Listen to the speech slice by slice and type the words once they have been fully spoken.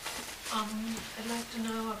I'd like to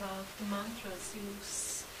know about the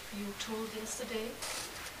mantras you told yesterday,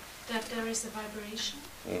 that there is a vibration.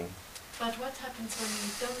 But what happens when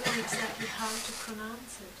you don't know exactly how to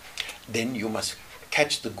pronounce it? Then you must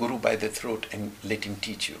catch the Guru by the throat and let him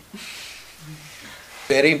teach you.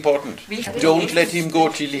 Very important. Don't let him go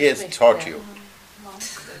till he has taught you.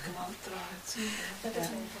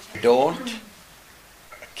 Don't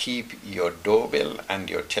keep your doorbell and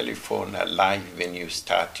your telephone alive when you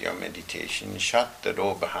start your meditation. Shut the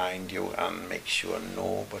door behind you and make sure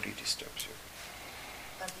nobody disturbs you.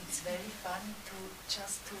 But it's very fun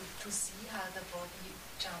to see how the body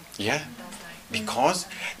jumps. Yeah, because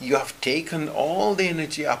you have taken all the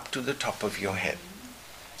energy up to the top of your head.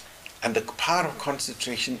 And the power of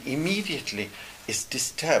concentration immediately is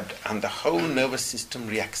disturbed and the whole nervous system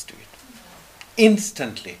reacts to it.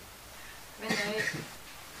 Instantly. When I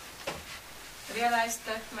realize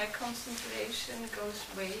that my concentration goes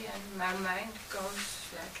away and my mind goes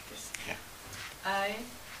like this, I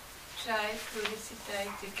try to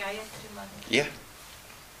recitate the Gayatri mantra. Yeah,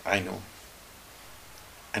 I know.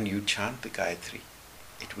 And you chant the Gayatri.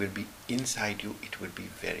 It will be inside you, it will be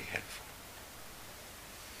very helpful.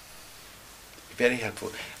 Very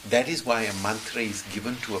helpful. That is why a mantra is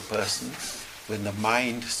given to a person. When the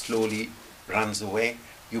mind slowly runs away,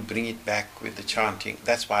 you bring it back with the chanting.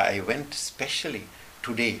 That's why I went specially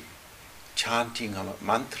today chanting a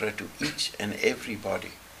mantra to each and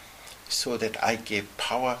everybody, so that I gave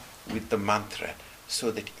power with the mantra, so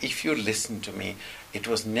that if you listen to me, it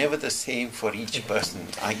was never the same for each person.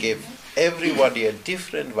 I gave everybody a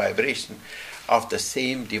different vibration of the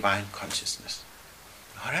same divine consciousness.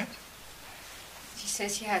 All right? She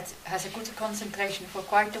says she has a good concentration for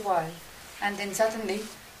quite a while, and then suddenly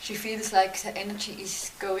she feels like the energy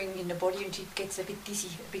is going in the body and she gets a bit dizzy,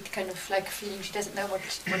 a bit kind of like feeling she doesn't know what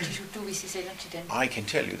she should do with this energy then. I can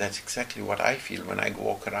tell you that's exactly what I feel when I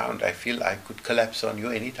walk around. I feel I could collapse on you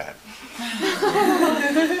anytime.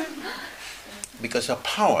 Because her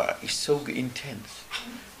power is so intense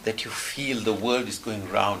that you feel the world is going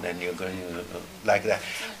round and you're going like that.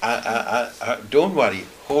 Don't worry,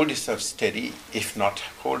 hold yourself steady. If not,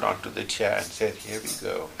 hold on to the chair and say, here we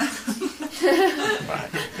go. Right.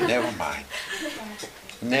 Never mind.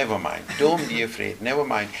 Never mind. Don't be afraid. Never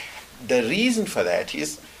mind. The reason for that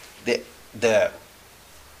is the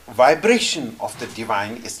vibration of the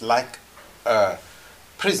divine is like a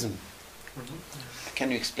prism. Can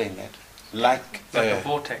you explain that? Like a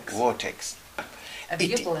vortex. Vortex.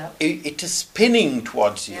 It is spinning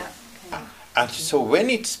towards you. Yeah. Okay. And so when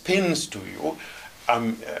it spins to you,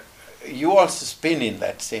 you also spin in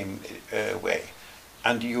that same way.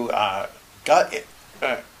 And you are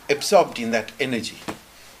absorbed in that energy.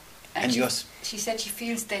 And she said she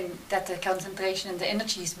feels then that the concentration and the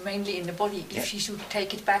energy is mainly in the body, if she should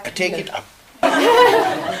take it back. Take it up.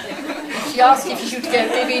 She asked if she should go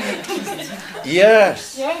live in it.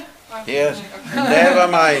 Yes. Yeah. Yes. Never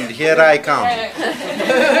mind. Here I come.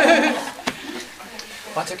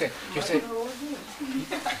 Once again, you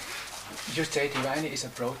say divine is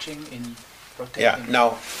approaching in rotating. Yeah.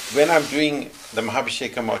 Now, when I'm doing the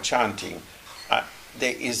Mahabhishekam or chanting,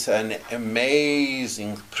 there is an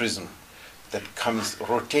amazing prism that comes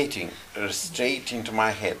rotating straight into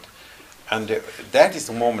my head. And that is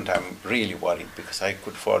the moment I'm really worried, because I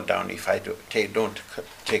could fall down if I don't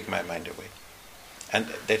take my mind away. And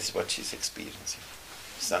that's what she's experiencing.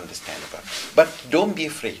 It's understandable. But don't be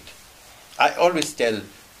afraid. I always tell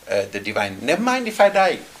the divine, never mind if I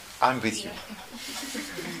die, I'm with you.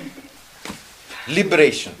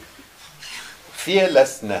 Liberation.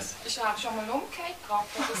 Fearlessness. Ist er schon mal umgekehrt gerade?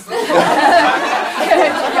 You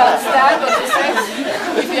understand what she says?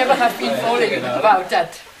 If you ever have been falling about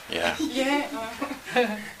that. Yeah. Yeah.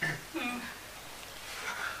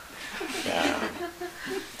 Yeah.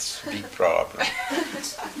 It's a big problem.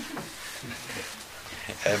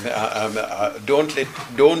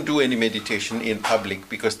 Don't do any meditation in public,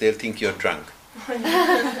 because they'll think you're drunk.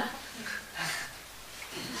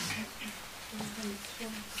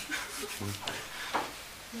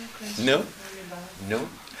 No? No?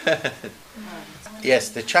 Yes,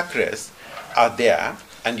 the chakras are there,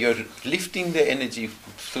 and you're lifting the energy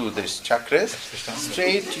through these chakras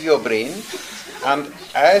straight to your brain, and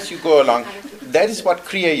as you go along, that is what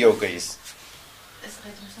Kriya Yoga is.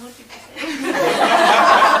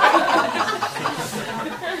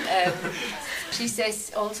 She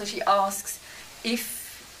says also, she asks if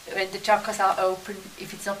when the chakras are open,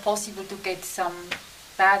 if it's not possible to get some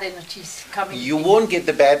bad energies coming. You won't get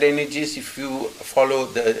the bad energies if you follow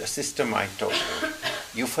the system I told you.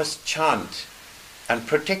 You first chant and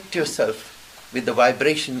protect yourself with the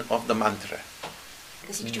vibration of the mantra.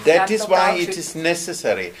 That is why it is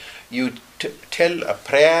necessary. You tell a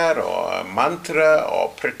prayer or a mantra or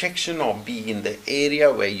protection or be in the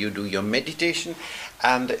area where you do your meditation,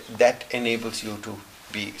 and that enables you to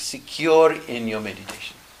be secure in your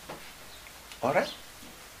meditation. Alright?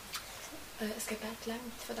 Skal jeg bare et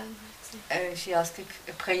langt for dig? She asked if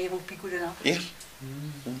a prayer would be good enough. Yes.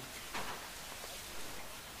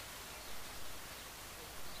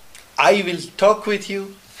 I will talk with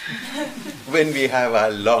you when we have a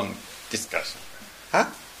long discussion. Huh?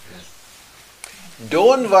 Yes.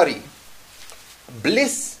 Don't worry.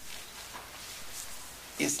 Bliss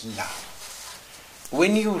is love.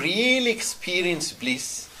 When you really experience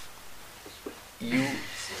bliss, you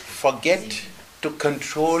forget to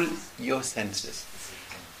control your senses.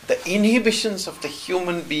 The inhibitions of the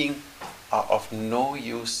human being are of no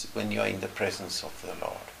use when you are in the presence of the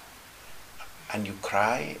Lord. And you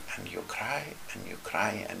cry, and you cry, and you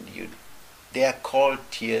cry, and they are called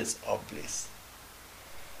tears of bliss.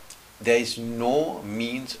 There is no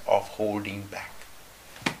means of holding back.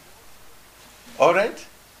 Alright?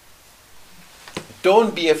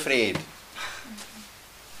 Don't be afraid.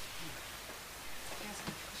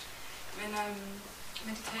 When I'm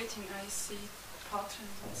meditating, I see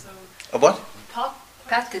patterns and so. What?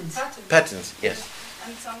 Patterns. Patterns, yes.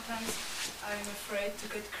 And sometimes I'm afraid to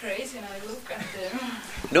get crazy and I look at them.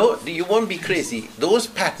 No, you won't be crazy. Those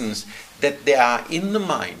patterns that they are in the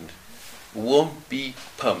mind won't be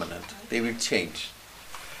permanent. They will change.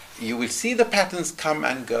 You will see the patterns come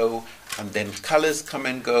and go, and then colors come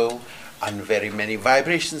and go, and very many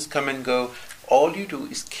vibrations come and go. All you do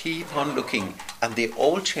is keep on looking, and they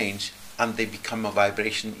all change, and they become a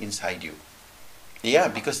vibration inside you. Yeah,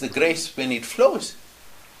 because the grace, when it flows,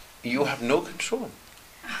 you have no control.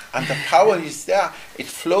 And the power is there. It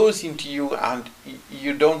flows into you, and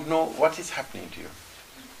you don't know what is happening to you.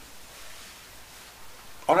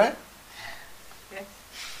 All right? Yes.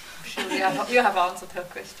 I'm sure you have answered her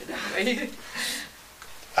question anyway.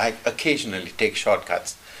 I occasionally take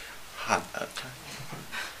shortcuts.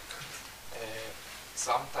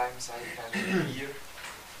 Sometimes I can hear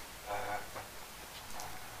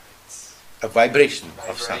it's a vibration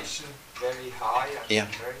of sound. Very high and Yeah.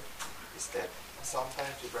 very. Is that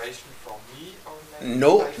sometimes vibration from me or maybe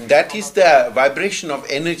No, like that from is other- the vibration of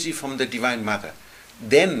energy from the Divine Mother.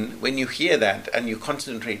 Then, when you hear that and you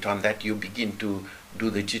concentrate on that, you begin to do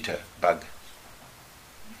the jitterbug.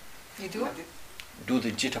 You do? Do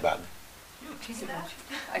the jitterbug.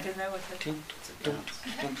 I don't know what that is. Tink, tink,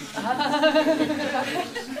 tink,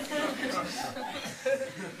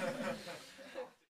 tink.